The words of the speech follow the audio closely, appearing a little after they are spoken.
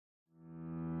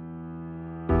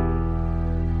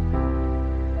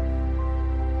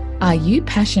Are you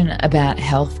passionate about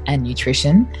health and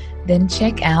nutrition? Then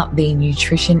check out the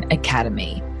Nutrition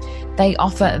Academy. They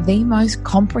offer the most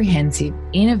comprehensive,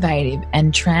 innovative,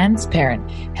 and transparent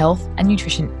health and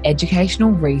nutrition educational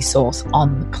resource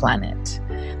on the planet.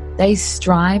 They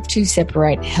strive to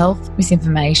separate health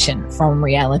misinformation from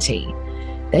reality.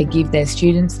 They give their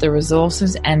students the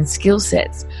resources and skill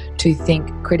sets to think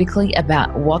critically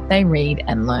about what they read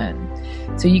and learn,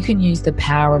 so you can use the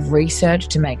power of research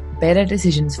to make better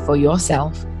decisions for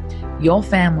yourself, your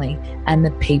family, and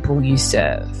the people you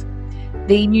serve.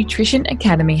 The Nutrition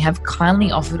Academy have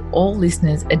kindly offered all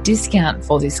listeners a discount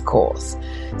for this course,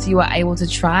 so you are able to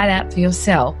try it out for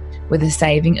yourself with a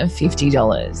saving of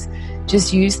 $50.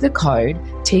 Just use the code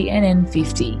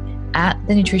TNN50 at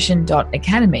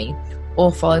thenutrition.academy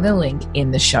or follow the link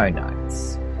in the show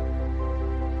notes.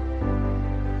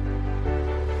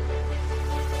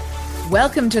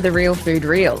 Welcome to The Real Food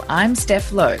Real. I'm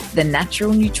Steph Lowe, the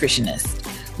natural nutritionist.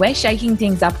 We're shaking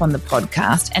things up on the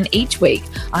podcast, and each week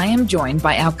I am joined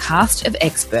by our cast of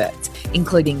experts,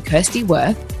 including Kirsty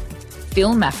Worth,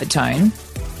 Phil Maffetone,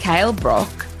 Cale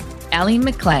Brock, Ali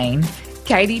McLean,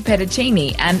 Katee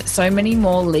Pedicini, and so many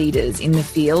more leaders in the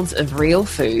fields of real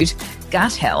food,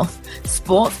 gut health,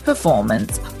 sports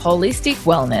performance, holistic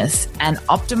wellness, and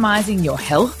optimizing your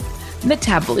health,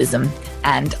 metabolism,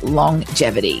 and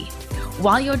longevity.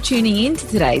 While you're tuning into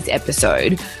today's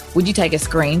episode, would you take a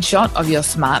screenshot of your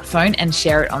smartphone and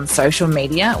share it on social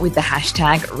media with the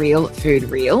hashtag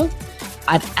 #RealFoodReal?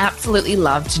 I'd absolutely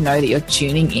love to know that you're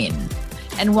tuning in.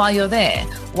 And while you're there,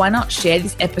 why not share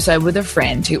this episode with a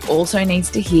friend who also needs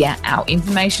to hear our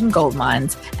information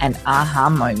goldmines and aha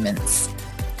moments?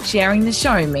 Sharing the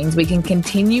show means we can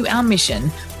continue our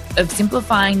mission of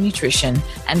simplifying nutrition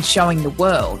and showing the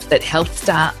world that health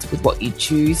starts with what you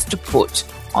choose to put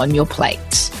on your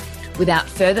plate. Without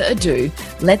further ado,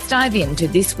 let's dive into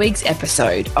this week's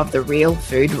episode of The Real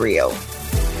Food Real.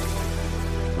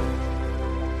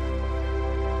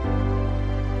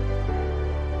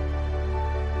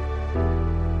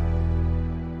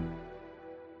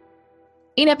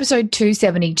 In episode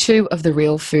 272 of The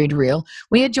Real Food Real,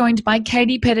 we are joined by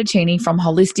Katee Pedicini from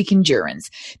Holistic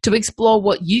Endurance to explore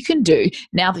what you can do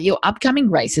now that your upcoming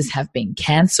races have been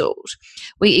cancelled.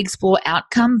 We explore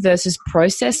outcome versus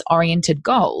process-oriented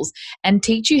goals and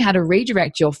teach you how to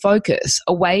redirect your focus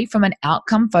away from an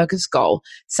outcome-focused goal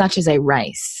such as a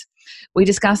race. We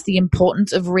discuss the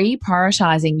importance of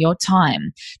reprioritizing your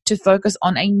time to focus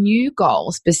on a new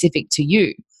goal specific to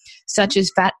you, such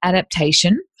as fat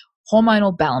adaptation,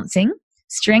 hormonal balancing,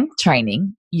 strength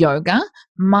training, yoga,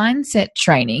 mindset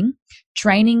training,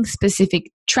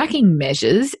 training-specific tracking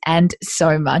measures, and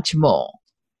so much more.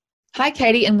 Hi,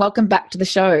 Katee, and welcome back to the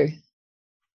show.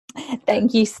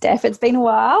 Thank you, Steph. It's been a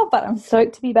while, but I'm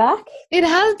stoked to be back. It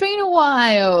has been a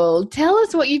while. Tell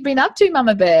us what you've been up to,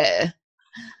 Mama Bear.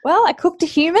 Well, I cooked a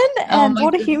human and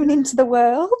brought a human into the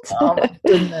world. Oh, my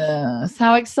goodness.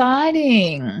 How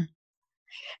exciting.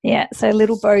 Yeah, so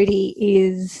little Bodhi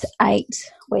is 8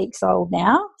 weeks old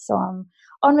now, so I'm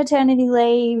on maternity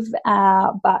leave,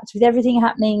 but with everything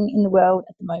happening in the world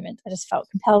at the moment, I just felt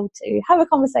compelled to have a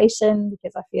conversation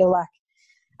because I feel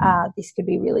like this could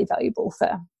be really valuable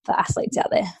for athletes out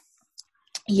there.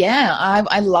 Yeah,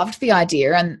 I loved the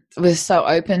idea and was so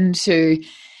open to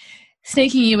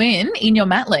sneaking you in your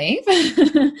mat leave.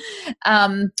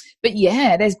 But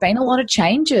yeah, there's been a lot of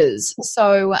changes.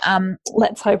 So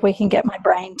let's hope we can get my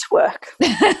brain to work.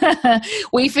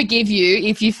 We forgive you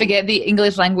if you forget the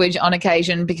English language on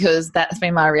occasion, because that's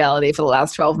been my reality for the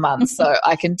last 12 months. So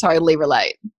I can totally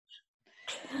relate.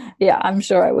 Yeah, I'm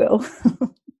sure I will.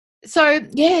 So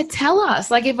yeah, tell us,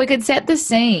 like, if we could set the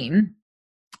scene.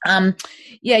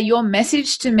 Your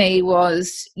message to me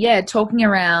was, talking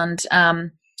around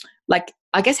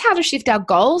I guess how to shift our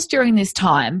goals during this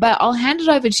time. But I'll hand it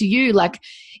over to you.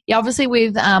 Obviously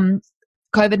with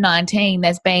COVID-19,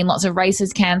 there's been lots of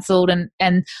races cancelled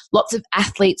and lots of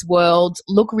athletes' worlds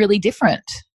look really different.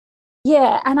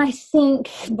 Yeah, and I think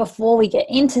before we get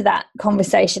into that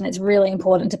conversation, it's really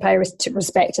important to pay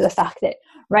respect to the fact that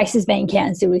races being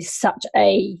cancelled is such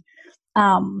a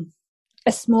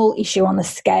small issue on the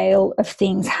scale of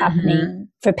things happening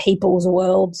for people's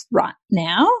worlds right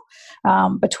now,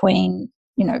 between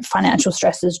financial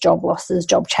stresses, job losses,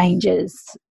 job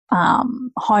changes,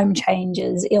 home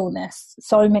changes, illness,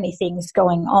 so many things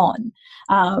going on,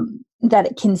 that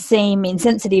it can seem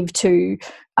insensitive to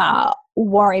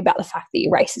worry about the fact that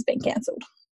your race has been cancelled.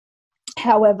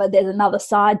 However, there's another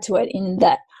side to it in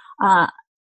that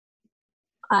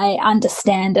I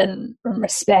understand and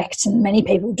respect, and many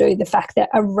people do, the fact that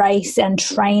a race and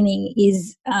training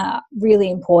is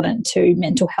really important to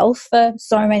mental health for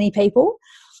so many people,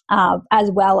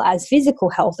 as well as physical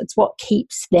health. It's what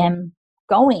keeps them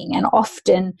going. And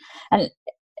often, and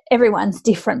everyone's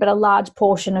different, but a large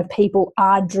portion of people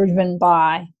are driven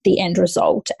by the end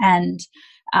result and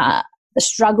the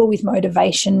struggle with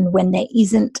motivation when there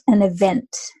isn't an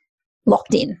event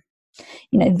locked in.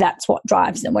 That's what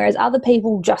drives them. Whereas other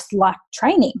people just like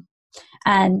training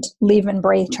and live and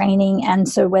breathe training. And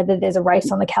so whether there's a race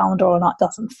on the calendar or not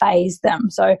doesn't faze them.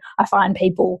 So I find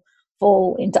people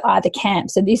fall into either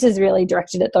camp. So this is really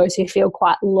directed at those who feel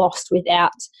quite lost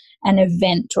without an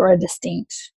event or a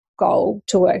distinct goal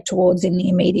to work towards in the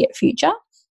immediate future.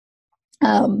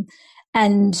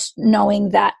 And knowing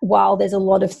that while there's a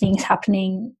lot of things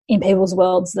happening in people's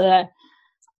worlds that are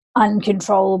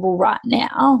uncontrollable right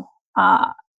now,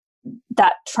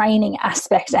 that training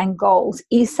aspect and goals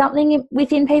is something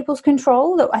within people's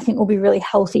control that I think will be really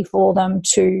healthy for them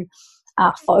to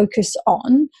focus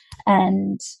on.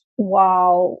 And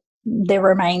while there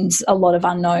remains a lot of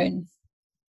unknown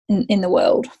in the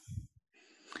world.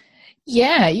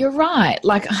 Yeah, you're right.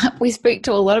 Like, we speak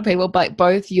to a lot of people, but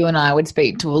both you and I would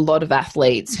speak to a lot of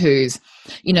athletes whose,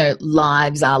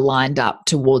 lives are lined up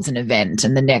towards an event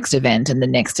and the next event and the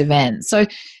next event. So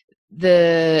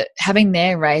having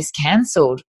their race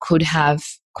cancelled could have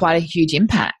quite a huge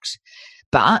impact.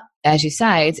 But as you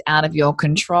say, it's out of your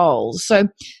control. So,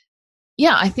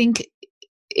 yeah, I think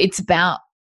it's about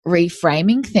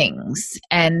reframing things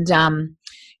and,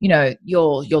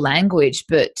 your language,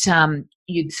 but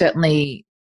you'd certainly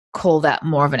call that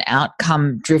more of an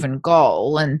outcome-driven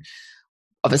goal. And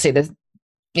obviously there's,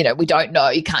 we don't know.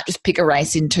 You can't just pick a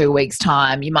race in 2 weeks'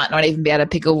 time. You might not even be able to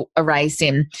pick a race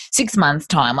in 6 months'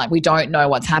 time. Like, we don't know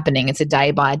what's happening. It's a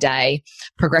day-by-day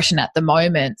progression at the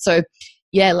moment. So,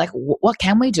 yeah, like, what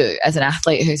can we do as an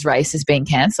athlete whose race has been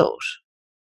cancelled?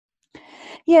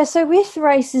 Yeah, so with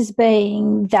races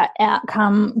being that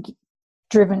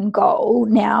outcome-driven goal,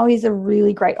 now is a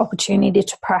really great opportunity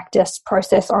to practice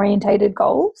process-orientated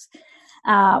goals,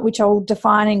 which I'll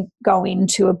define and go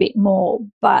into a bit more.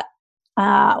 But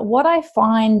what I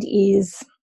find is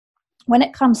when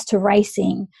it comes to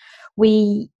racing,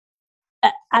 we,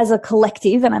 as a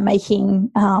collective, and I'm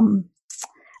making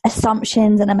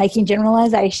assumptions and I'm making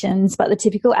generalizations, but the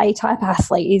typical A-type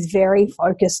athlete is very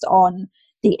focused on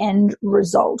the end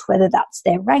result, whether that's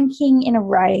their ranking in a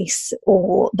race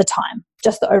or the time,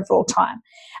 just the overall time.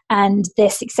 And their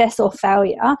success or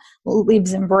failure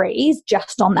lives and breathes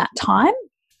just on that time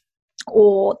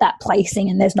or that placing,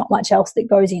 and there's not much else that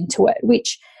goes into it,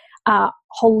 which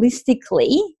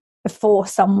holistically for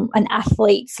an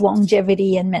athlete's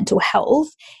longevity and mental health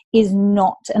is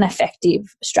not an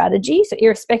effective strategy. So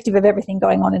irrespective of everything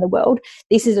going on in the world,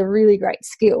 this is a really great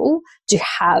skill to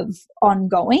have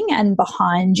ongoing and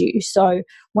behind you. So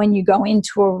when you go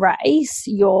into a race,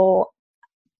 the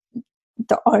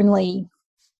only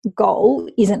goal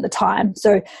isn't the time.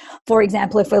 So for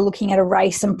example, if we're looking at a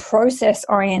race, and process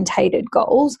orientated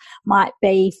goals might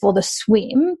be for the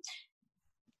swim,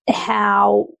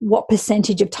 what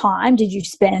percentage of time did you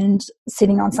spend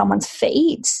sitting on someone's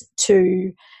feet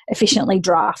to efficiently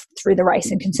draft through the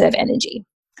race and conserve energy?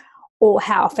 Or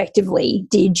how effectively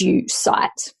did you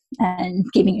sight, and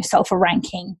giving yourself a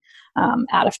ranking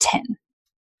out of 10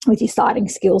 with your sighting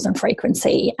skills and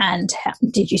frequency, and how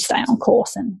did you stay on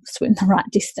course and swim the right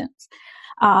distance?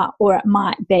 Or it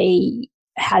might be,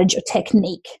 how did your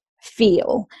technique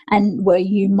feel, and were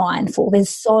you mindful? There's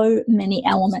so many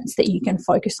elements that you can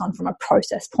focus on from a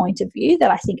process point of view that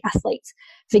I think athletes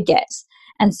forget.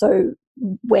 And so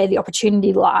where the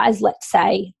opportunity lies, let's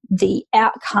say the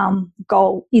outcome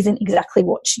goal isn't exactly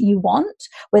what you want,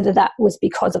 whether that was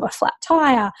because of a flat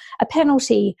tire, a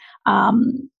penalty,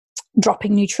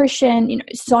 dropping nutrition,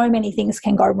 so many things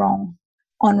can go wrong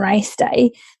on race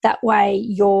day. That way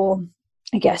your,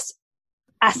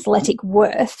 athletic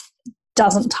worth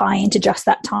doesn't tie into just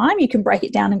that time. You can break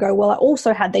it down and go, well, I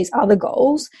also had these other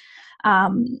goals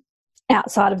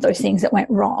outside of those things that went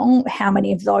wrong. How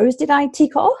many of those did I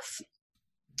tick off?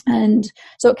 And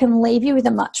so it can leave you with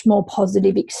a much more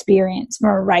positive experience from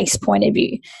a race point of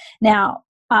view. Now,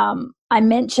 I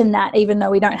mentioned that even though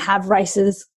we don't have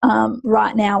races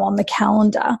right now on the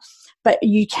calendar, but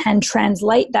you can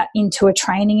translate that into a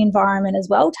training environment as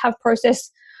well, to have process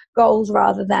goals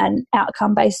rather than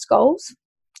outcome-based goals.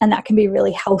 And that can be a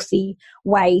really healthy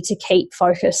way to keep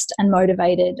focused and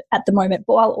motivated at the moment,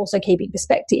 while also keeping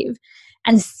perspective,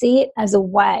 and see it as a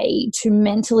way to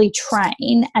mentally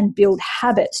train and build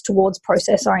habits towards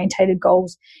process-orientated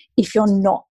goals if you're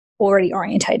not already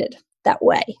orientated. that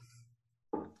way.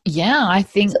 Yeah, I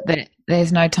think that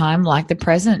there's no time like the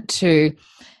present to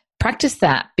practice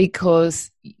that,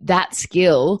 because that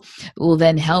skill will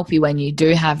then help you when you do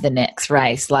have the next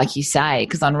race, like you say,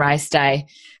 because on race day,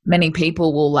 many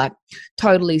people will like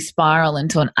totally spiral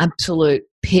into an absolute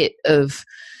pit of,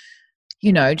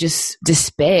 you know, just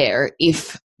despair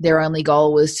if their only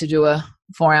goal was to do a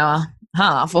 4-hour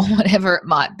half or whatever it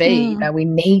might be. You know, we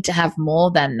need to have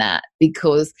more than that,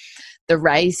 because the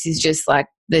race is just like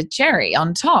the cherry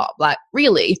on top. Like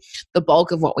really the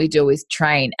bulk of what we do is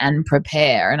train and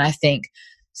prepare. And I think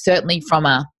certainly from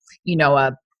a, you know,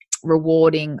 a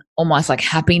rewarding, almost like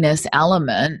happiness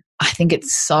element, I think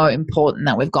it's so important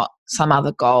that we've got some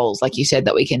other goals, like you said,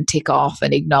 that we can tick off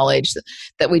and acknowledge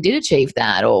that we did achieve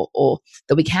that, or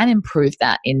that we can improve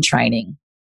that in training.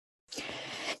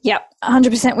 Yep,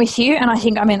 100% with you. And I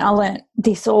think, I mean, I learned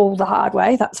this all the hard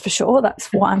way, that's for sure.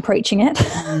 That's why I'm preaching it.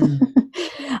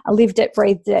 I lived it,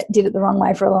 breathed it, did it the wrong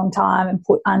way for a long time, and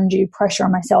put undue pressure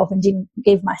on myself and didn't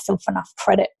give myself enough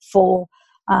credit for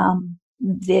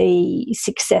the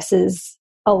successes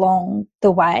along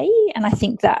the way. And I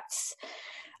think that's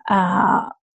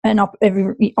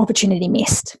every opportunity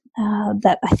missed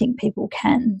that I think people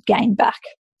can gain back.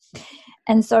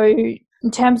 And so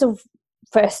in terms of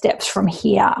first steps from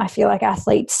here, I feel like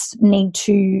athletes need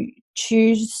to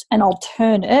choose an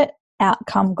alternate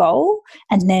outcome goal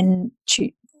and then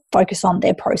focus on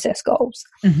their process goals.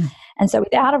 And so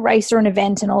without a race or an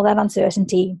event and all that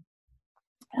uncertainty,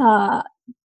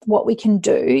 what we can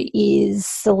do is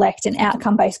select an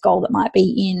outcome-based goal that might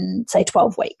be in, say,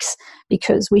 12 weeks,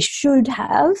 because we should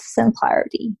have some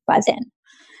clarity by then.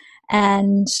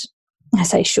 And I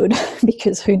say should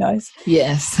because who knows?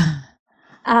 Yes.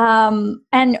 And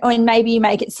maybe you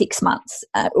make it 6 months,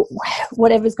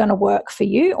 whatever's going to work for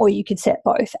you, or you could set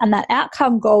both. And that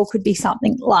outcome goal could be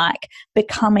something like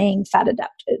becoming fat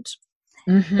adapted.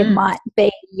 It might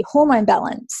be hormone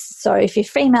balance. So if you're a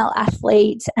female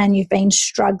athlete and you've been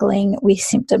struggling with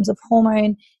symptoms of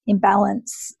hormone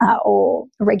imbalance or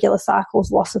irregular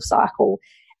cycles, loss of cycle,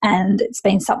 and it's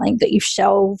been something that you've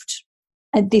shelved,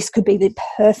 and this could be the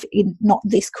perfect, not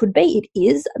this could be, it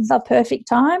is the perfect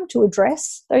time to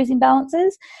address those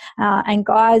imbalances. And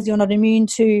guys, you're not immune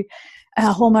to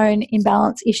hormone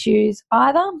imbalance issues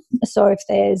either. So if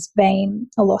there's been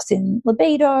a loss in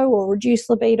libido or reduced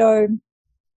libido,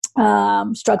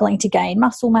 struggling to gain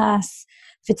muscle mass,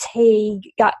 fatigue,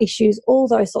 gut issues, all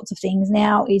those sorts of things,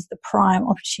 now is the prime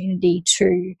opportunity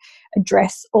to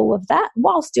address all of that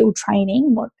while still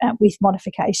training with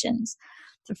modifications.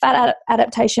 So fat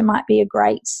adaptation might be a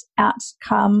great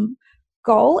outcome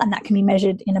goal, and that can be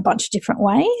measured in a bunch of different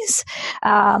ways.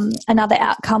 Another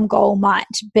outcome goal might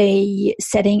be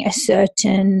setting a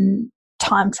certain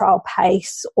time trial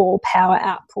pace or power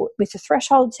output with a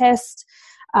threshold test.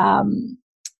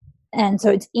 And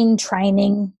so it's in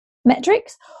training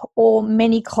metrics, or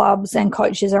many clubs and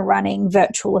coaches are running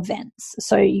virtual events.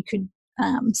 So you could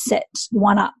set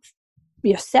one up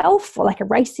yourself, or like a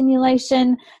race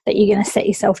simulation that you're going to set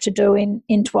yourself to do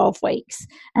in 12 weeks.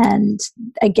 And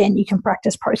again, you can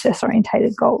practice process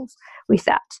orientated goals with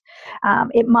that.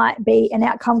 It might be an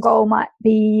outcome goal, might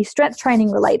be strength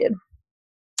training related.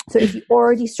 So if you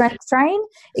already strength train,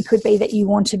 it could be that you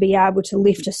want to be able to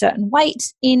lift a certain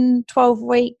weight in 12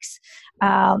 weeks,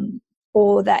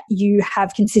 or that you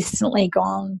have consistently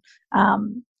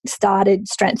started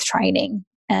strength training,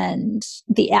 and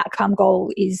the outcome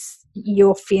goal is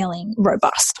you're feeling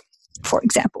robust, for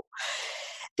example.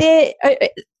 They're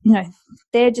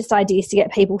just ideas to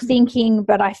get people thinking,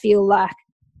 but I feel like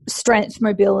strength,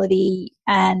 mobility,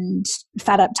 and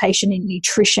fat adaptation in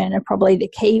nutrition are probably the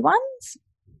key ones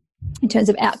in terms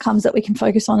of outcomes that we can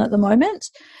focus on at the moment.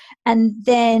 And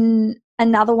then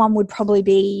another one would probably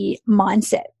be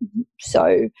mindset.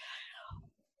 So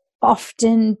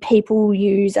often people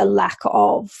use a lack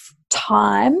of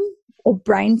time or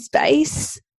brain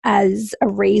space as a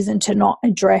reason to not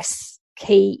address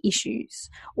key issues,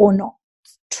 or not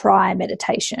try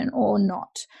meditation, or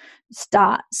not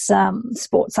start some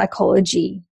sports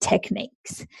psychology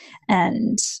techniques.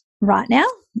 And right now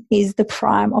is the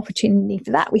prime opportunity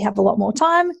for that. We have a lot more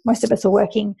time. Most of us are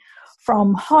working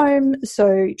from home,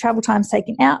 so travel time's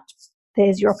taken out.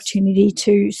 There's your opportunity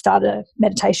to start a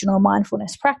meditation or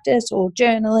mindfulness practice or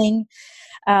journaling.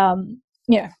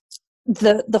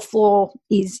 The floor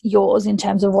is yours in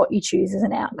terms of what you choose as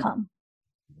an outcome.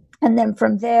 And then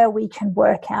from there, we can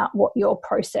work out what your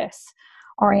process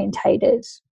orientated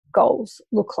goals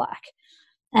look like.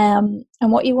 And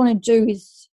what you want to do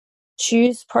is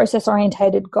choose process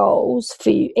orientated goals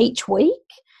for you each week,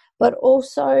 but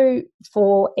also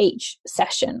for each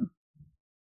session.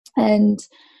 And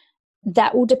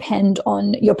that will depend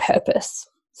on your purpose.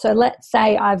 So let's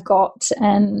say I've got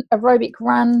an aerobic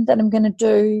run that I'm going to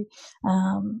do,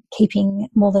 keeping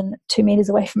more than 2 meters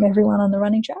away from everyone on the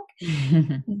running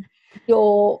track.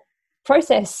 Your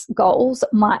process goals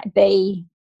might be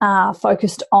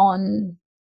focused on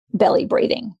belly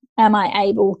breathing. Am I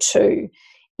able to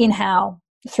inhale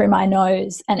through my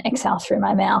nose and exhale through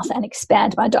my mouth and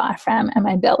expand my diaphragm and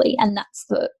my belly? And that's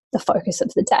the focus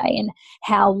of the day. And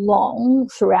how long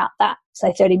throughout that,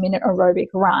 say, 30-minute aerobic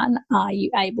run are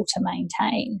you able to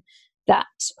maintain that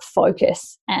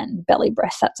focus and belly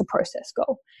breath? That's a process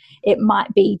goal. It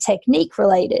might be technique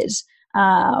related,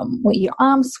 where your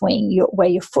arm swing, where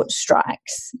your foot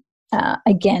strikes.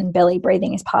 Again, belly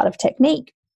breathing is part of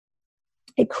technique.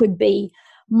 It could be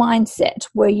mindset.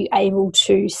 Were you able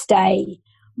to stay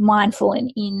mindful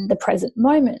and in the present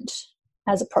moment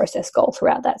as a process goal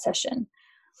throughout that session?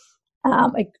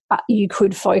 You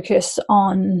could focus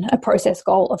on a process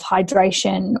goal of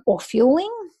hydration or fueling,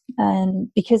 and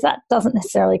because that doesn't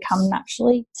necessarily come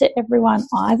naturally to everyone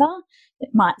either. It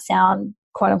might sound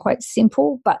quote unquote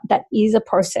simple, but that is a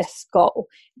process goal.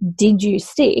 Did you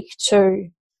stick to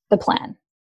the plan?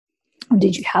 Or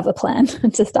did you have a plan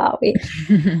to start with?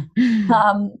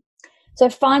 So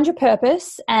find your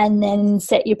purpose and then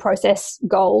set your process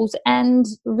goals and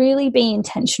really be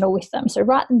intentional with them. So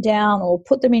write them down or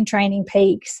put them in training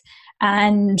peaks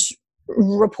and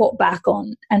report back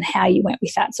on and how you went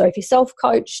with that. So if you're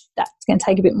self-coached, that's going to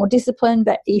take a bit more discipline,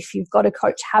 but if you've got a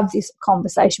coach, have this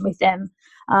conversation with them.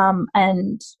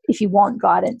 And if you want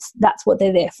guidance, that's what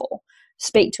they're there for.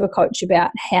 Speak to a coach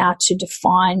about how to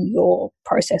define your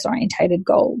process-orientated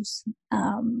goals,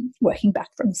 working back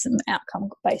from some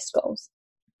outcome-based goals.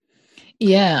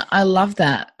 Yeah, I love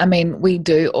that. I mean, we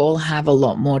do all have a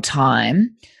lot more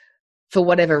time for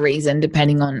whatever reason,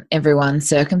 depending on everyone's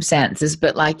circumstances.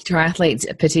 But like triathletes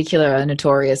in particular are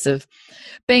notorious of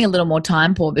being a little more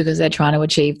time poor because they're trying to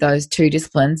achieve those two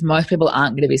disciplines. Most people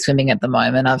aren't going to be swimming at the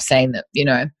moment. I've seen that,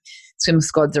 swim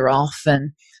squads are off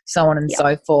and so on and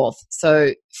so forth.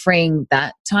 So freeing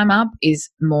that time up is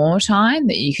more time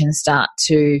that you can start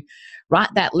to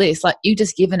write that list. Like you've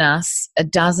just given us a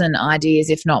dozen ideas,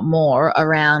 if not more,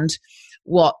 around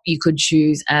what you could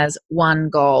choose as one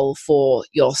goal for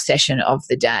your session of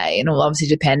the day. And it will obviously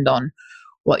depend on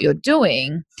what you're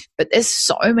doing, but there's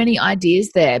so many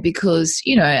ideas there because,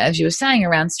 as you were saying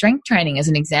around strength training as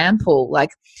an example,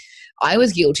 like I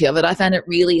was guilty of it. I found it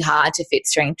really hard to fit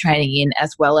strength training in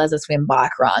as well as a swim,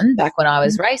 bike, run back when I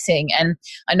was racing. And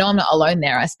I know I'm not alone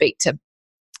there. I speak to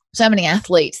so many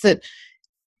athletes that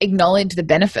acknowledge the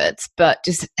benefits, but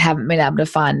just haven't been able to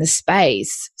find the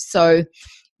space. So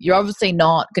you're obviously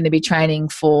not going to be training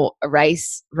for a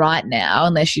race right now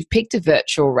unless you've picked a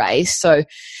virtual race. So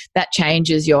that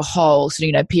changes your whole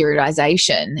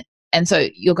periodization. And so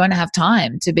you're going to have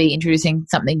time to be introducing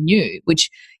something new,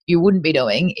 which you wouldn't be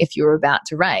doing if you were about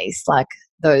to race, like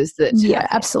those that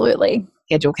absolutely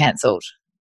schedule cancelled.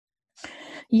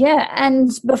 Yeah,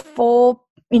 and before,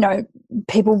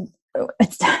 people,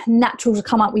 it's natural to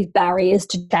come up with barriers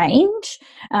to change.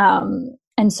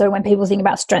 And so when people think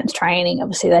about strength training,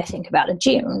 obviously they think about a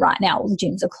gym. Right now, all the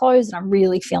gyms are closed, and I'm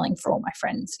really feeling for all my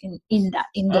friends in that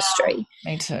industry.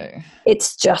 Me too.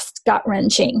 It's just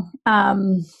gut-wrenching.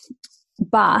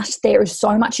 But there is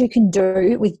so much you can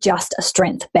do with just a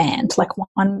strength band, like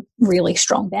one really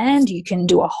strong band. You can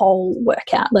do a whole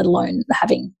workout, let alone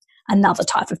having another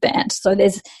type of band. So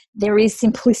there is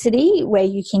simplicity where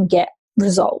you can get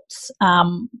results,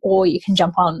 or you can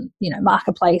jump on,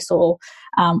 Marketplace or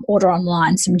order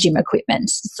online some gym equipment.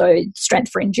 So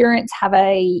Strength for Endurance have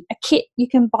a kit you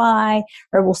can buy.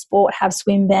 Rebel Sport have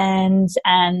swim bands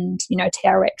and,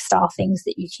 TRX style things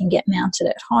that you can get mounted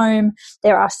at home.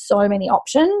 There are so many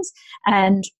options,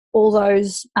 and all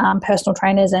those personal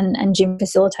trainers and gym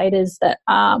facilitators that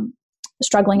are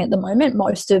struggling at the moment,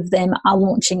 most of them are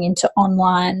launching into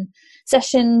online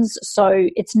sessions, so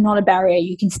it's not a barrier.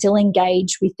 You can still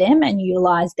engage with them and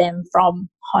utilize them from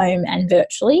home and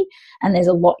virtually, and there's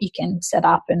a lot you can set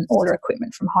up and order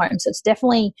equipment from home. So it's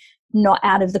definitely not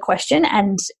out of the question,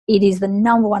 and it is the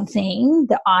number one thing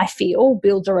that I feel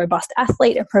builds a robust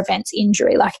athlete and prevents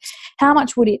injury. Like, how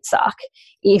much would it suck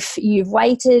if you've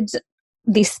waited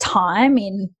this time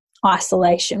in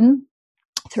isolation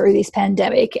through this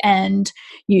pandemic and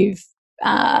you've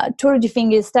twiddled your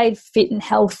fingers, stayed fit and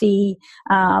healthy,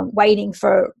 waiting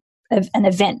for an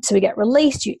event to get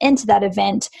released. You enter that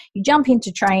event, you jump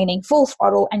into training full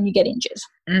throttle, and you get injured.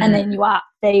 And then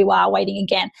there you are waiting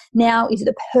again. Now is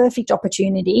the perfect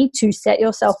opportunity to set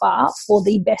yourself up for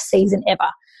the best season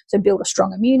ever. So build a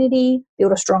strong immunity,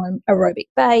 build a strong aerobic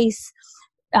base,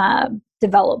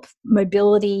 develop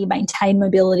mobility, maintain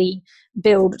mobility,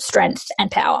 build strength and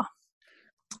power.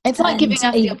 It's like giving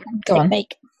us the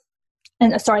technique.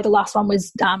 And sorry, the last one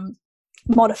was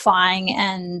modifying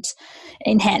and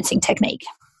enhancing technique.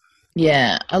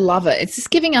 Yeah, I love it. It's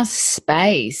just giving us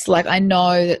space. Like, I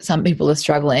know that some people are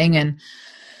struggling, and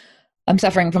I'm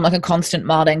suffering from like a constant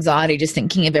mild anxiety just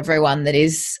thinking of everyone that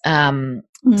is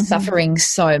suffering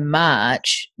so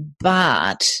much.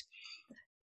 But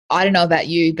I don't know about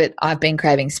you, but I've been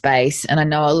craving space, and I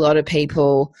know a lot of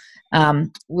people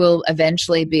will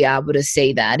eventually be able to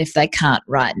see that if they can't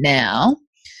right now.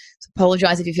 So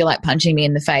apologise if you feel like punching me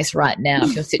in the face right now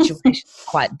if your situation is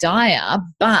quite dire,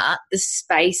 but the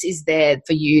space is there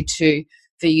for you to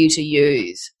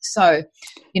use. So,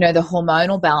 you know, the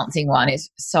hormonal balancing one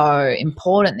is so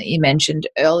important that you mentioned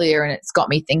earlier, and it's got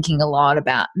me thinking a lot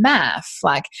about math.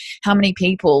 Like, how many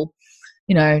people,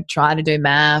 you know, try to do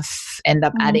math, end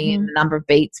up adding in the number of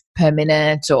beats per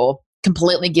minute, or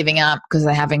completely giving up because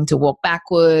they're having to walk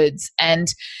backwards, and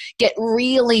get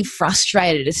really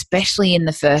frustrated, especially in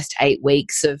the first 8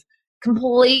 weeks of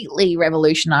completely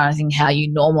revolutionizing how you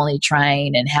normally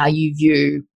train and how you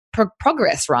view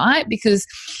progress, right? Because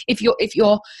if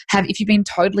you've been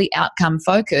totally outcome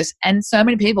focused, and so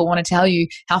many people want to tell you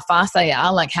how fast they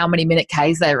are, like how many minute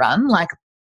Ks they run, like,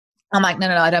 I'm like, no,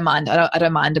 I don't mind. I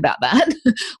don't mind about that.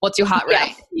 What's your heart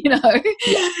rate? You know,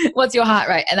 what's your heart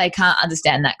rate? And they can't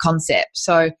understand that concept.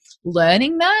 So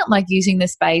learning that, like using the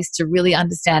space to really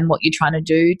understand what you're trying to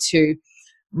do to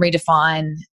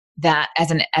redefine that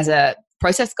as a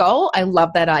process goal. I love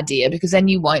that idea, because then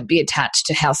you won't be attached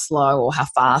to how slow or how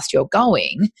fast you're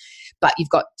going, but you've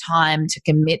got time to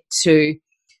commit to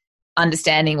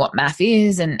understanding what math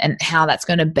is and how that's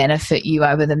going to benefit you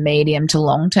over the medium to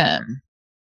long term.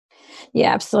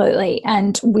 Yeah, absolutely.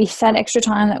 And with that extra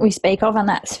time that we speak of in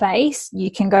that space, you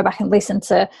can go back and listen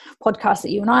to podcasts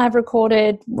that you and I have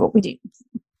recorded, what we do,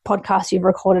 podcasts you've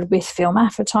recorded with Phil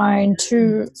Maffetone,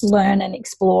 to learn and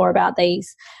explore about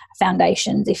these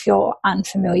foundations if you're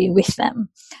unfamiliar with them.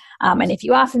 And if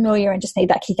you are familiar and just need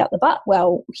that kick up the butt,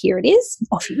 well, here it is.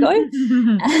 Off you go.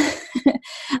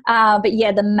 But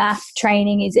yeah, the math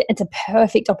training it's a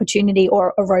perfect opportunity,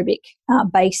 or aerobic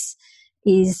base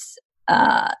is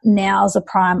now's a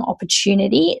prime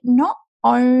opportunity, not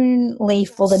only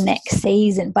for the next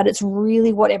season, but it's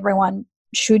really what everyone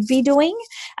should be doing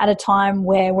at a time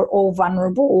where we're all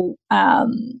vulnerable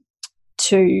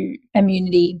to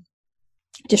immunity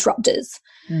disruptors.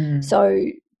 So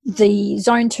the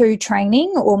Zone 2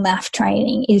 training or MAF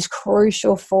training is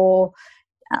crucial for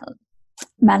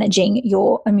managing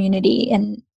your immunity,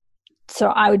 and so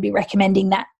I would be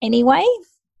recommending that anyway,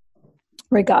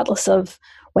 regardless of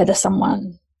whether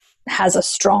someone has a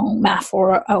strong MAF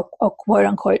or a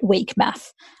quote-unquote weak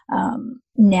MAF.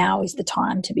 Now is the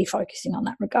time to be focusing on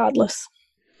that regardless.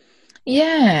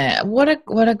 Yeah, what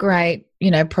a great,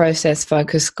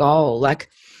 process-focused goal. Like,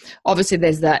 obviously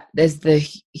there's the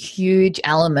huge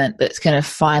element that's going to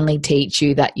finally teach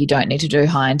you that you don't need to do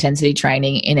high-intensity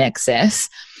training in excess.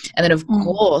 And then, of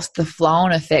course, the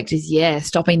flow-on effect is,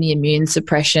 stopping the immune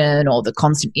suppression or the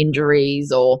constant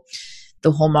injuries or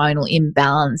the hormonal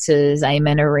imbalances,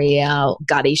 amenorrhea,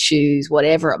 gut issues,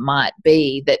 whatever it might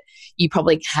be that you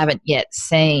probably haven't yet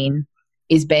seen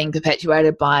is being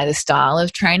perpetuated by the style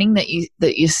of training that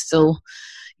you're still,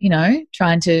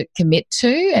 trying to commit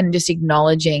to, and just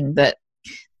acknowledging that's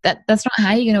not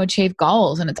how you're going to achieve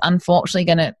goals. And it's unfortunately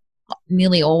going to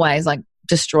nearly always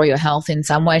destroy your health in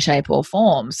some way, shape or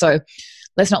form. So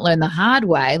let's not learn the hard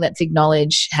way. Let's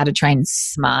acknowledge how to train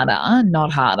smarter,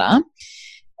 not harder.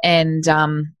 And,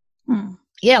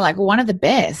 one of the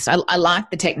best. I like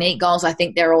the technique goals. I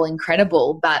think they're all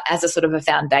incredible, but as a sort of a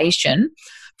foundation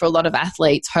for a lot of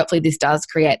athletes, hopefully this does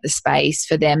create the space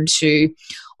for them to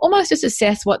almost just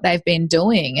assess what they've been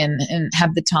doing and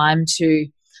have the time to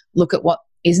look at what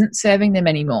isn't serving them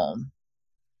anymore.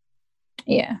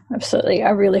 Yeah, absolutely.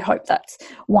 I really hope that's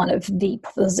one of the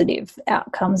positive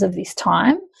outcomes of this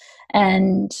time.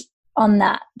 And on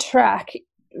that track,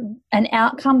 an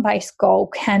outcome-based goal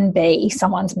can be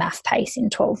someone's math pace in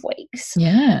 12 weeks.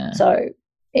 Yeah. So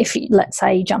if you, let's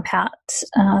say you jump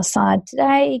outside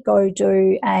today, go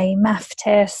do a math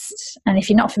test, and if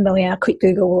you're not familiar, quick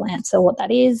Google will answer what that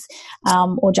is,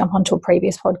 or jump onto a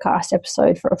previous podcast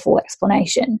episode for a full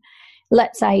explanation.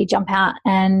 Let's say you jump out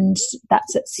and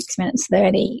that's at 6 minutes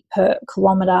 30 per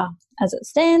kilometre as it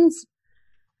stands.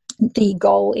 The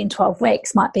goal in 12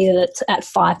 weeks might be that it's at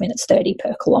 5 minutes 30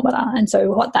 per kilometre. And so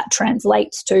what that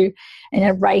translates to in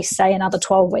a race, say another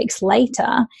 12 weeks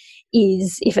later,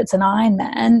 is if it's an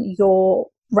Ironman, your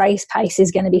race pace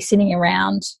is going to be sitting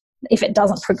around if it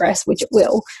doesn't progress, which it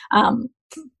will,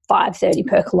 5:30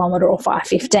 per kilometre or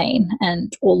 5:15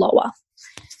 or lower.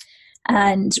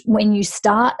 And when you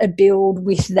start a build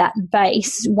with that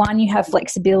base, one, you have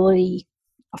flexibility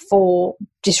for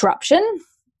disruption.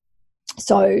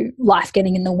 So life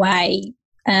getting in the way,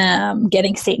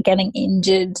 getting sick, getting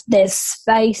injured. There's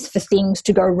space for things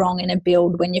to go wrong in a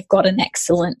build when you've got an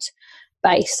excellent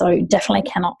base. So definitely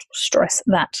cannot stress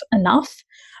that enough.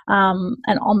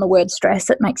 And on the word stress,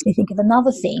 it makes me think of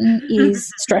another thing is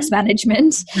stress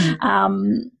management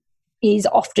is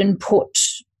often put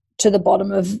to the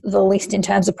bottom of the list in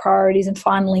terms of priorities, and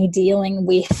finally dealing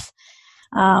with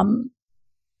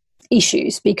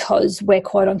issues because we're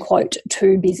quote unquote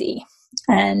too busy.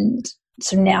 And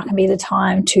so now can be the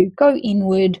time to go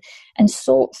inward and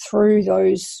sort through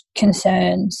those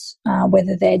concerns,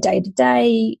 whether they're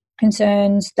day-to-day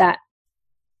concerns that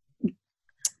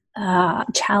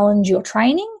challenge your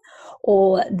training,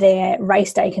 or they're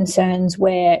race day concerns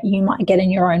where you might get in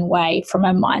your own way from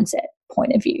a mindset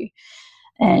point of view.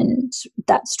 And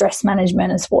that stress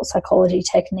management and sports psychology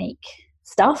technique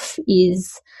stuff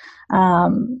is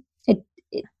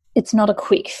it's not a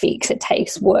quick fix. It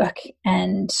takes work,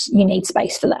 and you need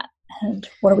space for that. And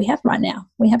what do we have right now?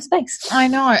 We have space. I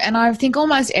know, and I think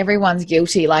almost everyone's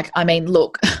guilty. Like, I mean,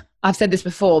 look, I've said this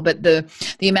before, but the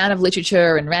amount of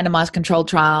literature and randomized controlled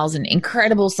trials and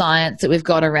incredible science that we've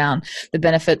got around the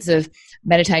benefits of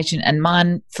meditation and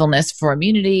mindfulness for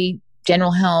immunity,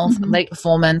 general health, athletic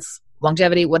performance,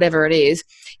 longevity, whatever it is,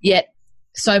 yet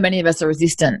so many of us are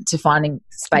resistant to finding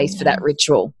space for that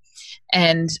ritual.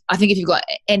 And I think if you've got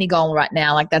any goal right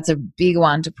now, like that's a big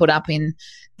one to put up in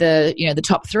the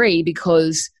top 3,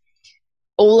 because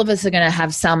all of us are going to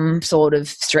have some sort of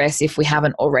stress, if we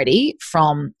haven't already,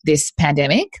 from this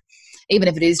pandemic, even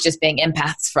if it is just being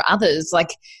empaths for others. Like,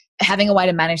 having a way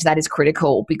to manage that is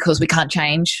critical, because we can't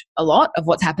change a lot of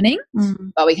what's happening,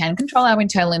 but we can control our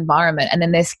internal environment. And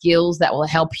then there's skills that will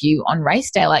help you on race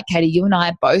day. Like, Katee, you and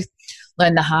I both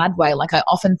learned the hard way. Like, I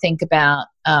often think about,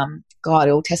 God,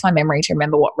 it will test my memory to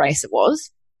remember what race it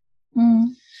was.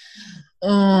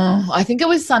 I think it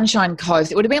was Sunshine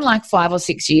Coast. It would have been like 5 or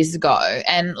 6 years ago.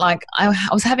 And like, I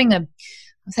was having a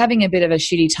bit of a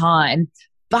shitty time,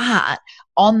 but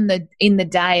in the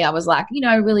day, I was like,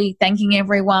 really thanking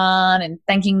everyone and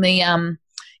thanking the,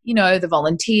 the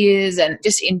volunteers, and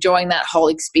just enjoying that whole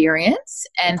experience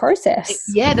and process.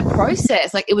 The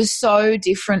process. Like, it was so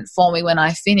different for me when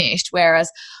I finished.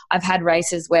 Whereas I've had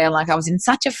races where like I was in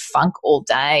such a funk all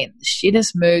day, and the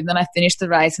shittest mood. And then I finished the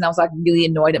race and I was like really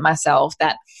annoyed at myself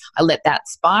that I let that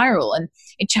spiral, and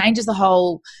it changes the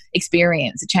whole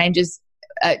experience. It changes.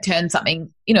 Turn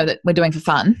something, that we're doing for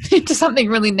fun into something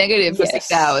really negative for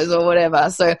 6 hours or whatever.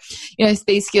 So,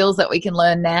 these skills that we can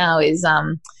learn now is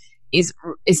going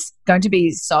to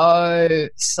be so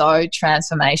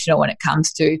transformational when it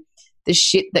comes to the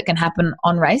shit that can happen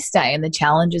on race day and the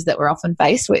challenges that we're often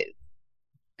faced with.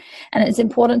 And it's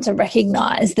important to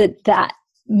recognize that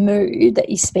mood that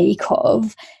you speak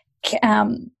of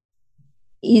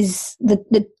is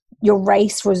your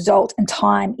race result and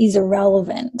time is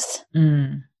irrelevant.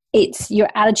 It's your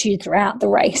attitude throughout the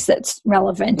race that's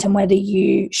relevant, and whether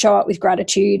you show up with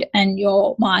gratitude and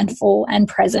you're mindful and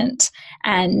present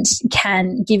and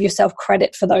can give yourself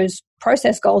credit for those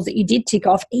process goals that you did tick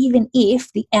off, even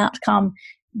if the outcome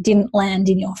didn't land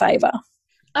in your favor.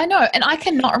 I know, and I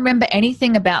cannot remember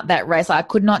anything about that race. I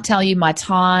could not tell you my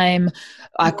time.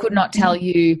 I could not tell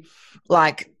you,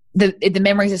 like, the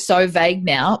memories are so vague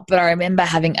now, but I remember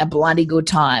having a bloody good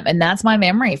time, and that's my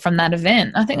memory from that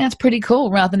event. I think that's pretty cool,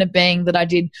 rather than it being that I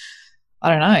did,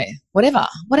 I don't know,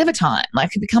 whatever time.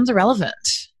 Like, it becomes irrelevant.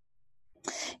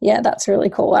 Yeah, that's really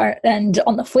cool. And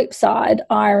on the flip side,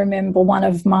 I remember one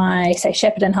of my, say,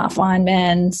 Shepherd and Half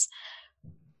Ironmans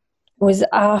was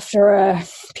after a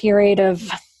period of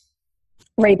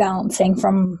rebalancing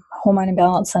from hormone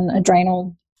imbalance and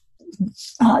adrenal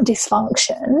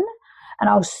dysfunction. And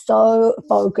I was so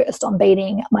focused on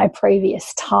beating my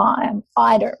previous time,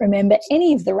 I don't remember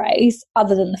any of the race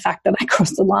other than the fact that I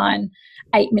crossed the line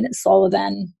 8 minutes slower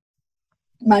than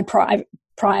my prior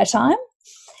time.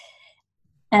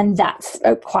 And that's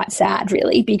quite sad,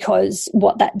 really, because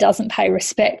what that doesn't pay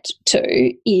respect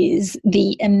to is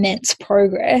the immense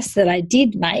progress that I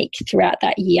did make throughout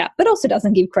that year, but also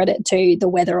doesn't give credit to the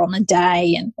weather on the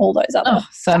day and all those other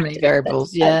so many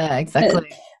variables.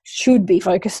 Exactly. Should be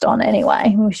focused on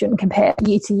anyway. We shouldn't compare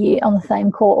year to year on the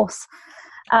same course.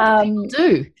 People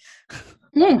do.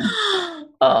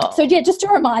 So, yeah, just a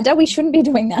reminder, we shouldn't be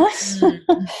doing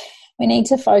that. We need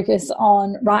to focus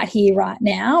on right here, right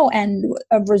now, and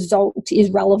a result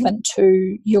is relevant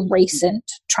to your recent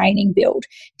training build.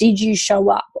 Did you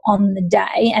show up on the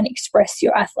day and express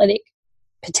your athletic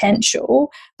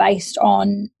potential based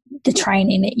on the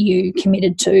training that you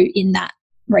committed to in that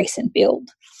recent build?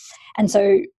 And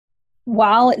so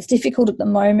while it's difficult at the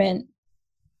moment,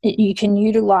 you can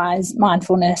utilize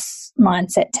mindfulness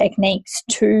mindset techniques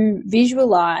to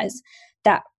visualize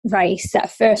that race,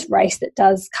 that first race that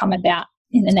does come about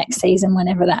in the next season,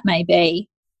 whenever that may be,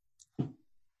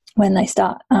 when they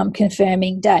start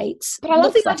confirming dates. But I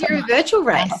love the idea of a virtual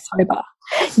race. October.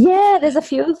 Yeah, there's a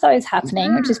few of those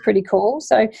happening, which is pretty cool.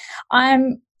 So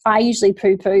I usually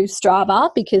poo-poo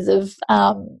Strava because of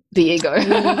the ego.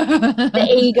 the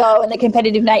ego and the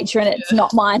competitive nature, and it's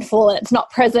not mindful and it's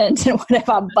not present and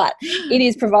whatever, but it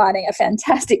is providing a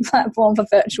fantastic platform for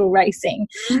virtual racing.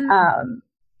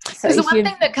 Because the one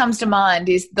thing that comes to mind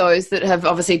is those that have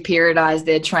obviously periodized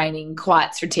their training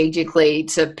quite strategically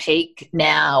to peak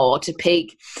now or to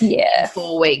peak in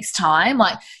 4 weeks' time.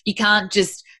 Like, you can't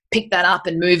just pick that up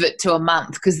and move it to a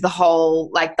month, because the whole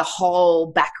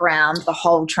background, the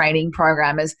whole training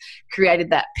program has created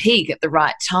that peak at the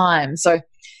right time. So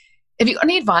have you got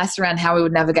any advice around how we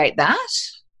would navigate that?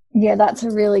 Yeah, that's a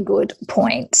really good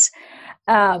point.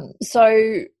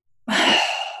 So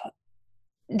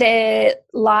there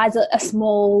lies a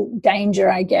small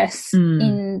danger, I guess,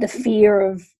 in the fear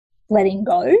of letting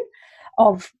go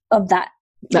of that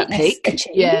peak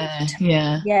achieved.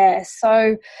 Yeah.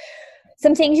 So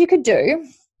some things you could do,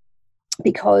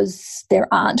 because there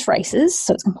aren't races,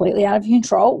 so it's completely out of your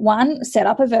control. One, set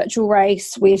up a virtual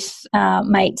race with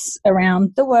mates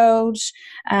around the world.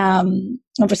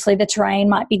 Obviously, the terrain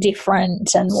might be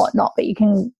different and whatnot, but you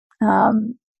can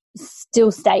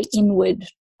still stay inward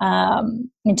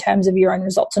in terms of your own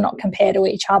results and not compare to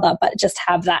each other, but just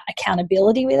have that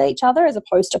accountability with each other as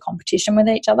opposed to competition with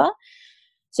each other.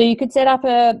 So you could set up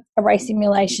a race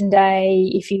simulation day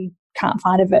if you can't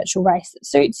find a virtual race that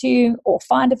suits you, or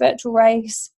find a virtual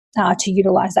race to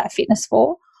utilize that fitness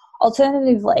for.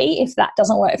 Alternatively, if that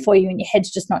doesn't work for you and your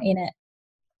head's just not in it,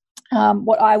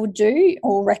 what I would do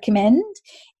or recommend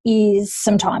is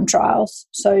some time trials.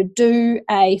 So do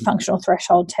a functional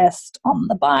threshold test on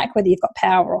the bike, whether you've got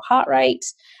power or heart rate,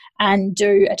 and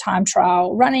do a time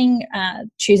trial running.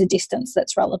 Choose a distance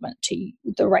that's relevant to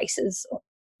the races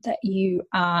that you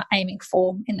are aiming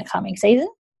for in the coming season,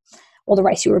 or the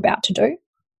race you were about to do.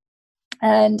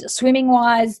 And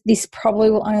swimming-wise, this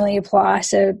probably will only apply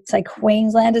to, say,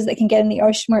 Queenslanders that can get in the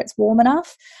ocean where it's warm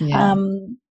enough. Yeah.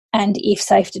 And if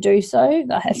safe to do so.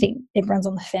 I think everyone's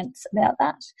on the fence about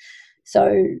that.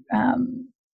 So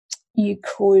you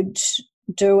could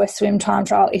do a swim time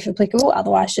trial if applicable,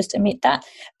 otherwise just omit that.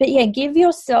 But, yeah, give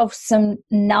yourself some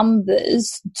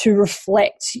numbers to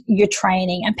reflect your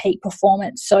training and peak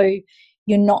performance, so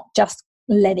you're not just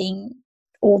letting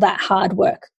all that hard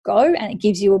work go, and it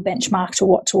gives you a benchmark to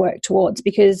what to work towards,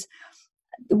 because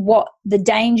what the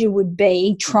danger would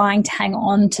be trying to hang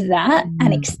on to that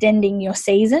and extending your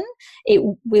season, it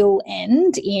will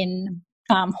end in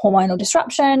hormonal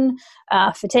disruption,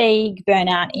 fatigue,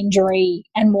 burnout, injury,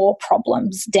 and more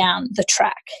problems down the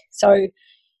track. So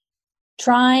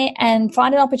try and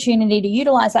find an opportunity to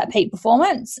utilize that peak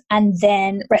performance and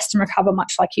then rest and recover,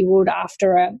 much like you would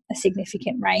after a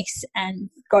significant race, and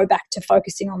go back to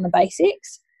focusing on the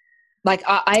basics. Like,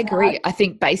 I agree. I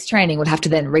think base training would have to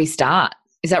then restart.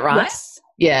 Is that right? Yes.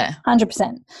 Yeah.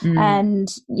 100%. And,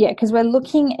 yeah, because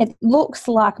it looks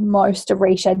like most are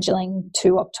rescheduling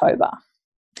to October.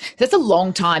 That's a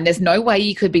long time. There's no way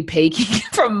you could be peaking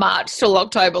from March till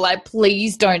October. Like,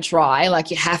 please don't try.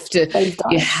 Like, you have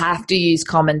to use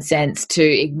common sense to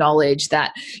acknowledge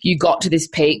that you got to this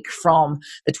peak from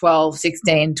the 12,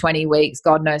 16, 20 weeks,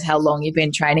 God knows how long you've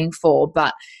been training for,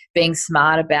 but being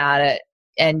smart about it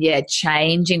and, yeah,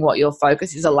 changing what your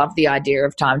focus is. I love the idea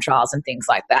of time trials and things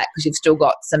like that, because you've still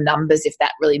got some numbers if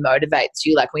that really motivates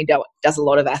you, like we does a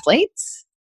lot of athletes.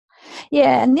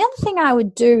 Yeah, and the other thing I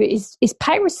would do is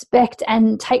pay respect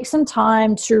and take some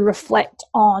time to reflect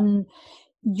on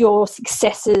your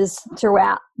successes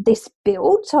throughout this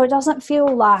build, so it doesn't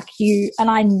feel like you, and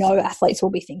I know athletes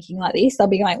will be thinking like this, they'll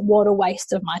be going, what a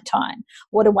waste of my time,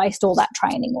 what a waste all that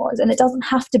training was. And it doesn't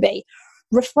have to be.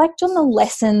 Reflect on the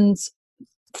lessons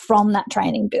from that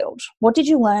training build. What did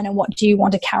you learn, and what do you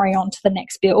want to carry on to the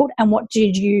next build, and what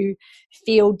did you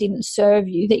feel didn't serve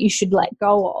you that you should let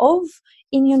go of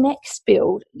in your next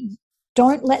build?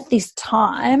 Don't let this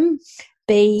time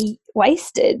be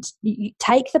wasted. You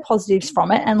take the positives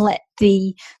from it and let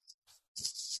the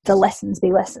lessons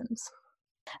be lessons,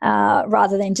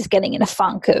 rather than just getting in a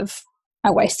funk of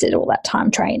I wasted all that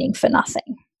time training for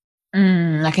nothing.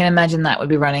 I can imagine that would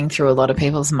be running through a lot of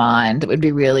people's mind. It would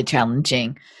be really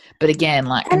challenging. But again,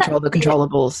 like, control the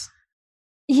controllables.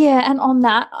 Yeah, and on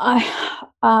that, I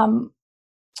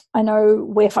know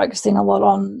we're focusing a lot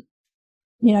on,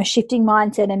 shifting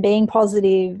mindset and being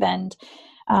positive and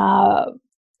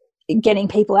getting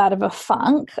people out of a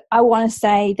funk. I want to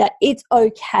say that it's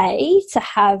okay to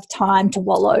have time to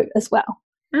wallow as well.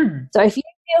 So if you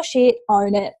feel shit,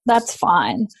 own it. That's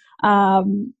fine.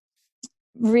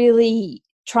 Really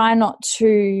try not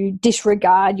to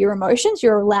disregard your emotions.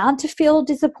 You're allowed to feel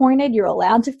disappointed. You're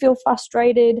allowed to feel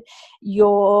frustrated.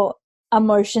 Your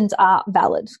emotions are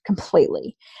valid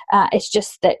completely. It's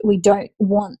just that we don't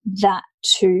want that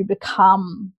to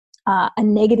become a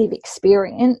negative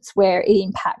experience where it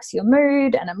impacts your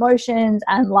mood and emotions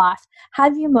and life.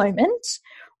 Have your moment,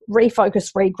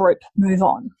 refocus, regroup, move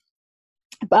on.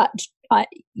 But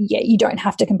you don't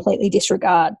have to completely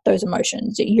disregard those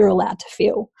emotions. You're allowed to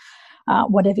feel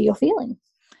whatever you're feeling.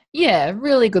 Yeah,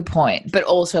 really good point. But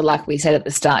also, like we said at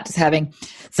the start, just having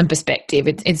some perspective.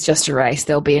 It's just a race.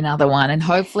 There'll be another one. And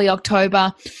hopefully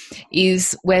October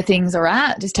is where things are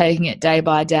at, just taking it day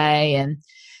by day. And,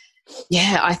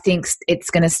 yeah, I think it's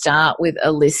going to start with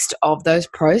a list of those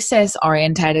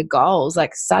process-orientated goals,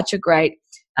 like such a great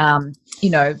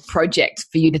project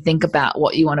for you to think about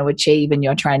what you want to achieve in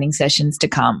your training sessions to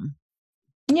come.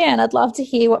 Yeah, and I'd love to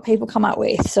hear what people come up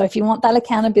with. So if you want that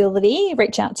accountability,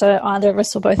 reach out to either of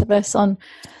us or both of us on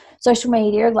social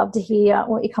media. I'd love to hear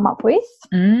what you come up with.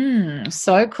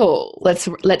 So cool.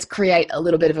 Let's create a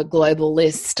little bit of a global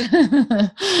list.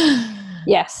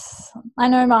 Yes. I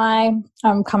know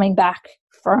I'm coming back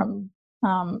from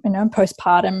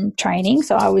postpartum training.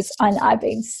 So I've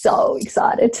been so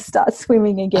excited to start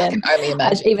swimming again. I can only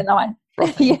imagine. Even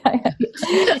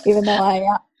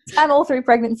though I'm all through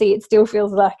pregnancy, it still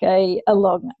feels like a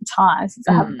long time since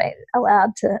I haven't been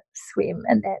allowed to swim.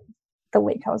 And then the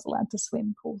week I was allowed to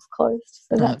swim, pools closed.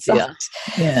 So that sucked.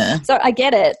 Yeah. So I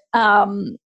get it.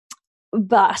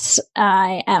 But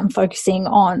I am focusing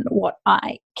on what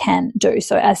I can do.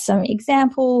 So as some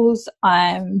examples,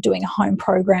 I'm doing a home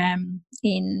program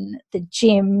in the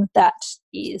gym that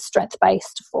is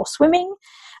strength-based for swimming.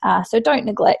 So don't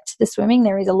neglect the swimming.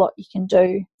 There is a lot you can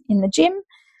do in the gym.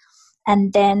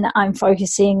 And then I'm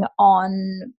focusing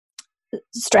on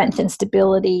strength and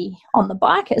stability on the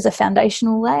bike as a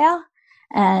foundational layer.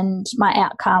 And my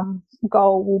outcome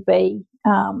goal will be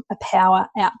a power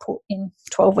output in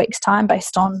 12 weeks' time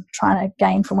based on trying to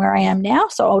gain from where I am now.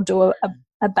 So I'll do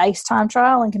a base time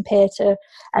trial and compare to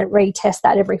and retest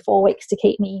that every 4 weeks to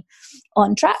keep me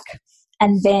on track.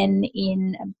 And then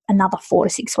in another 4 to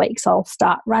 6 weeks, I'll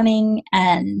start running,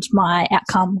 and my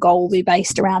outcome goal will be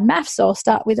based around maths. So I'll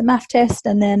start with a math test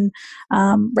and then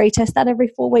retest that every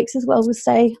 4 weeks as well to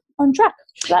stay on track.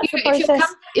 So that's the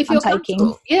process if you're I'm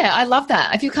taking. Yeah, I love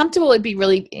that. If you're comfortable, it'd be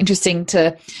really interesting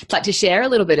to share a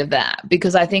little bit of that,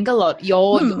 because I think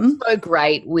you're so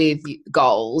great with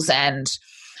goals and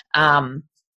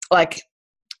I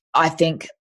think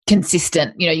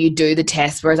consistent, you do the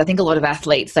test, whereas I think a lot of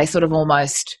athletes, they sort of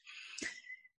almost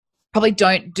probably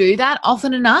don't do that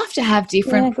often enough to have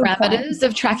different parameters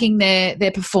of tracking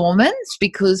their performance,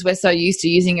 because we're so used to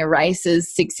using a race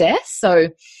as success. So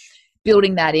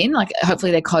building that in,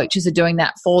 hopefully their coaches are doing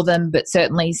that for them, but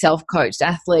certainly self-coached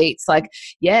athletes,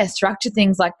 structure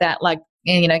things like that,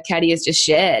 Katee has just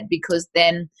shared, because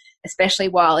then, especially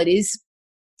while it is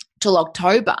till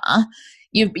October,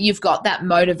 you've got that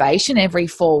motivation every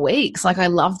 4 weeks. I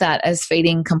love that as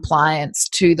feeding compliance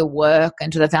to the work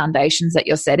and to the foundations that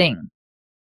you're setting.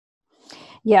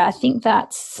 Yeah, I think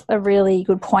that's a really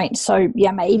good point. So,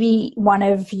 maybe one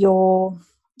of your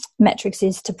metrics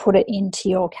is to put it into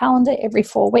your calendar every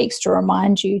 4 weeks to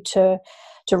remind you to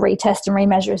retest and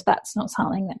remeasure if that's not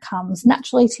something that comes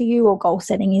naturally to you, or goal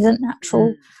setting isn't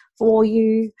natural for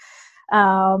you.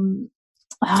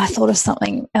 I thought of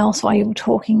something else while you were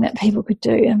talking that people could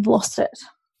do and I've lost it.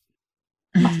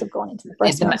 Must have gone into the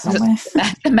breast somewhere.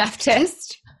 The math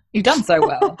test. You've done so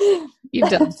well.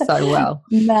 You've done so well.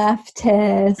 Math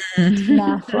test,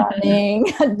 math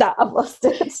running. No, I've lost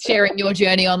it. Sharing your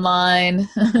journey online.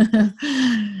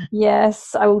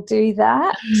 Yes, I will do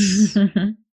that.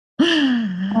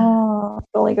 Oh,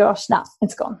 golly gosh. No,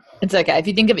 it's gone. It's okay. If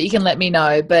you think of it, you can let me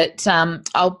know. But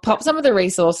I'll pop some of the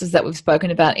resources that we've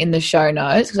spoken about in the show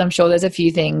notes, because I'm sure there's a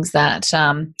few things that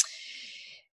our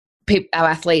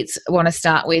athletes want to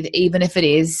start with, even if it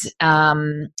is,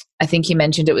 I think you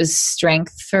mentioned it was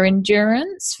strength for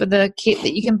endurance for the kit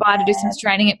that you can buy to do some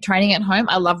training at home.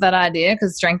 I love that idea,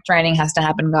 because strength training has to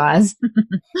happen, guys.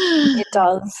 It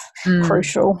does.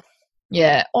 Crucial.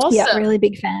 Yeah, awesome. Yeah, really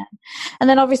big fan. And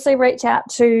then obviously reach out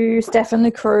to Steph and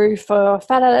the crew for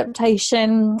fat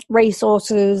adaptation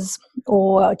resources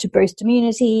or to boost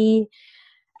immunity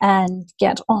and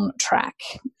get on track.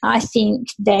 I think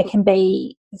there can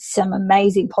be some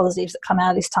amazing positives that come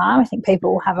out of this time. I think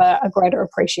people will have a greater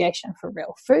appreciation for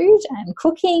real food and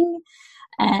cooking,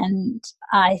 and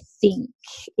I think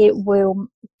it will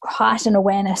heighten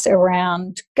awareness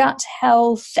around gut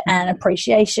health and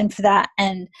appreciation for that.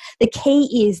 And the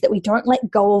key is that we don't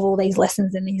let go of all these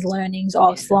lessons and these learnings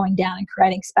of slowing down and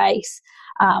creating space.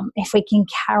 If we can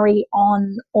carry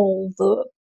on all the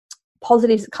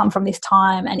positives that come from this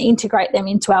time and integrate them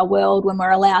into our world when we're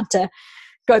allowed to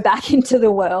go back into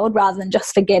the world rather than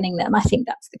just forgetting them, I think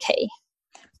that's the key.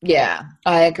 Yeah,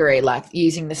 I agree. Like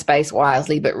using the space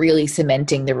wisely, but really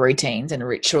cementing the routines and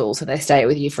rituals so they stay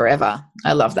with you forever.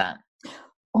 I love that.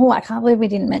 Oh, I can't believe we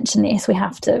didn't mention this. We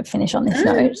have to finish on this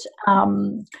note.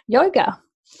 Yoga.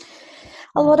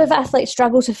 A lot of athletes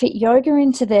struggle to fit yoga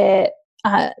into their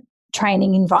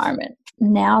training environment.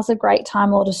 Now's a great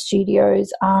time. A lot of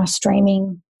studios are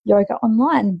streaming yoga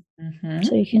online.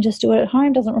 So you can just do it at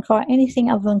home. Doesn't require anything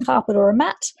other than carpet or a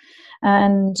mat,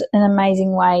 and an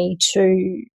amazing way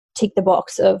to tick the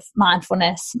box of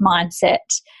mindfulness, mindset,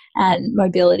 and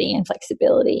mobility and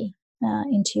flexibility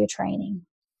into your training.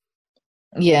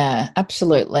 Yeah,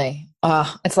 absolutely.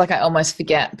 It's like I almost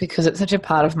forget because it's such a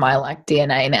part of my like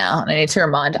DNA now, and I need to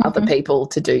remind other people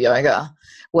to do yoga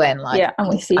when like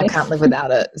I can't live without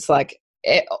it. It's like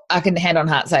I can hand on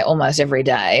heart say almost every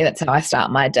day. That's how I start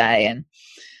my day, and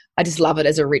I just love it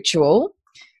as a ritual.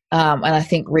 And I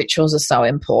think rituals are so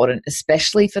important,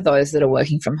 especially for those that are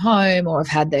working from home or have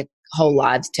had their whole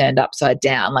lives turned upside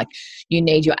down. Like you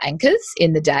need your anchors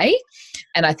in the day.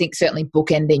 And I think certainly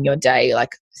bookending your day,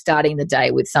 like starting the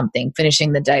day with something,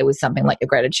 finishing the day with something like your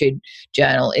gratitude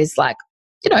journal is like,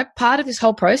 you know, part of this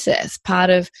whole process, part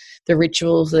of the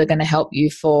rituals that are going to help you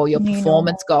for your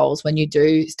performance goals when you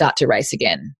do start to race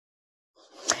again.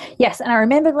 Yes, and I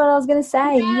remembered what I was going to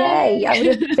say. Yay. I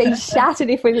would have been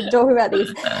shattered if we were talking about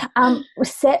this.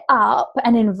 Set up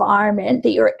an environment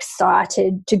that you're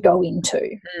excited to go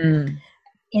into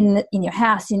in your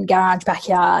house, in garage,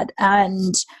 backyard,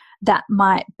 and that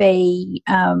might be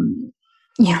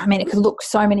it could look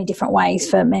so many different ways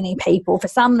for many people. For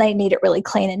some, they need it really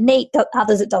clean and neat.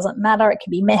 Others, it doesn't matter. It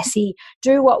can be messy.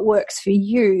 Do what works for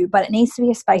you, but it needs to be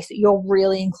a space that you're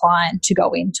really inclined to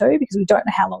go into because we don't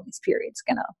know how long this period's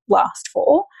going to last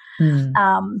for,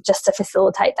 just to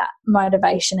facilitate that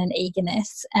motivation and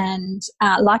eagerness. And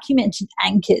like you mentioned,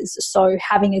 anchors. So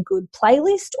having a good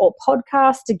playlist or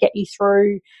podcast to get you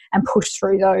through and push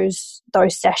through those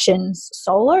sessions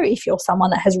solo. If you're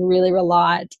someone that has really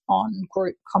relied on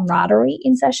group camaraderie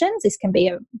in sessions, this can be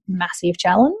a massive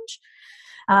challenge.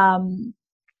 And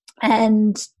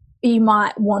you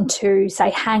might want to,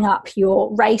 say, hang up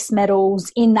your race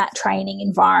medals in that training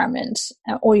environment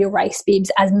or your race bibs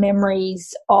as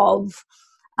memories of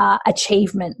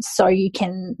achievements, so you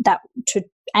can to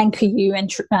anchor you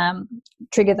and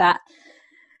trigger that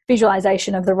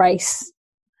visualization of the race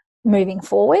moving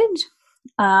forward.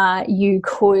 You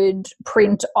could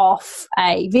print off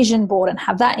a vision board and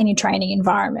have that in your training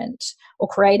environment, or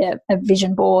create a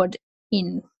vision board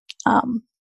in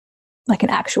like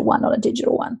an actual one, not a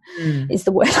digital one, is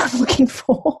the word I'm looking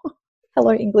for.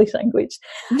 Hello, English language.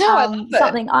 No, I love it.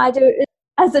 Something I do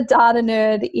as a data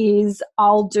nerd is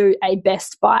I'll do a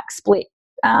best bike split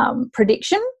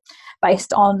prediction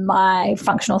based on my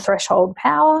functional threshold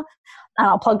power, and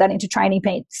I'll plug that into Training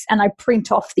Peaks, and I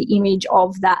print off the image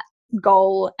of that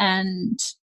goal, and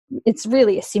it's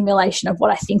really a simulation of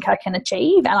what I think I can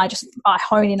achieve, and I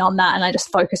hone in on that, and I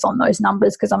just focus on those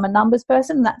numbers because I'm a numbers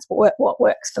person, and that's what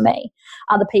works for me.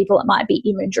 Other people, it might be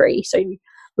imagery. So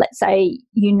let's say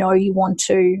you want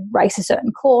to race a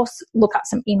certain course, look up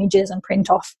some images and print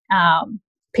off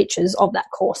pictures of that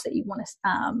course that you want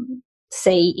to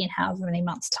see in however many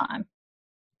months' time.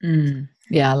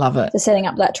 Yeah, I love it. So setting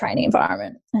up that training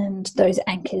environment and those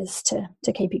anchors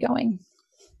to keep you going.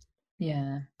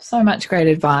 Yeah, so much great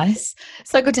advice.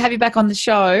 So good to have you back on the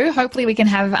show. Hopefully we can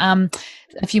have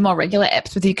a few more regular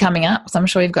eps with you coming up, so I'm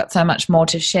sure you've got so much more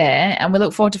to share, and we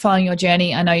look forward to following your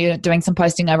journey. I know you're doing some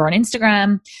posting over on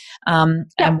Instagram,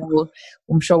 and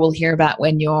I'm sure we'll hear about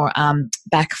when you're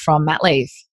back from mat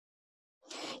leave.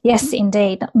 Yes,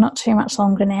 indeed. Not too much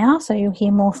longer now, so you'll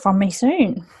hear more from me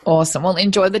soon. Awesome. Well,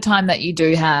 enjoy the time that you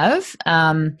do have.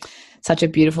 Such a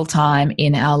beautiful time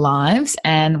in our lives,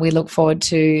 and we look forward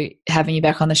to having you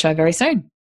back on the show very soon.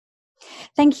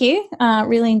 Thank you.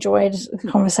 Really enjoyed the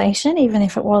conversation, even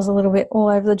if it was a little bit all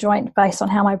over the joint based on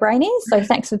how my brain is. So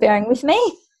thanks for bearing with me.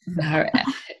 No,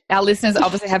 our listeners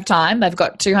obviously have time. They've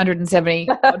got 270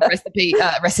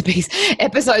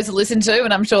 episodes to listen to,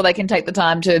 and I'm sure they can take the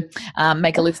time to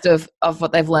make a list of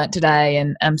what they've learnt today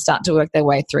and start to work their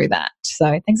way through that.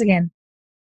 So thanks again.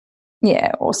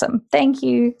 Yeah, awesome. Thank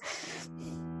you.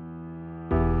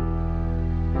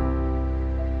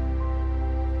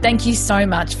 Thank you so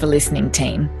much for listening,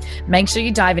 team. Make sure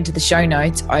you dive into the show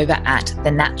notes over at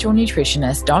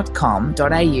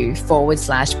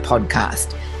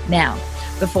thenaturalnutritionist.com.au/podcast. Now,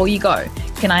 before you go,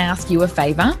 can I ask you a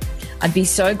favour? I'd be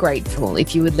so grateful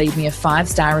if you would leave me a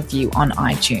 5-star review on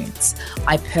iTunes.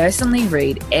 I personally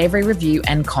read every review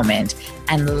and comment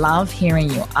and love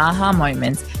hearing your aha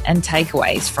moments and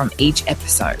takeaways from each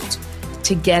episode.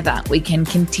 Together, we can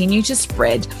continue to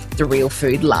spread the real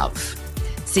food love.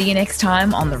 See you next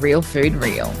time on The Real Food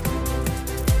Reel.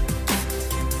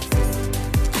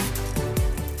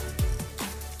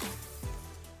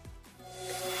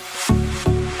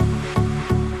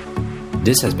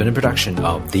 This has been a production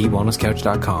of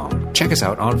TheWellnessCouch.com. Check us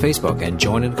out on Facebook and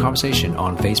join in the conversation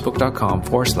on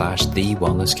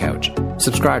Facebook.com/TheWellnessCouch.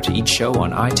 Subscribe to each show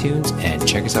on iTunes and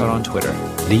check us out on Twitter.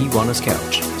 The Wellness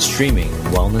Couch, streaming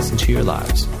wellness into your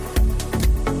lives.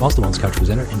 Whilst the Wellness Couch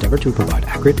presenter endeavor to provide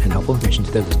accurate and helpful information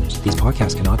to their listeners, these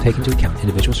podcasts cannot take into account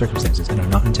individual circumstances and are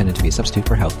not intended to be a substitute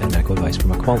for health and medical advice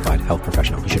from a qualified health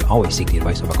professional. You should always seek the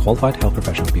advice of a qualified health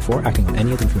professional before acting on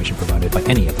any of the information provided by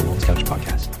any of the Wellness Couch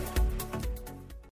podcasts.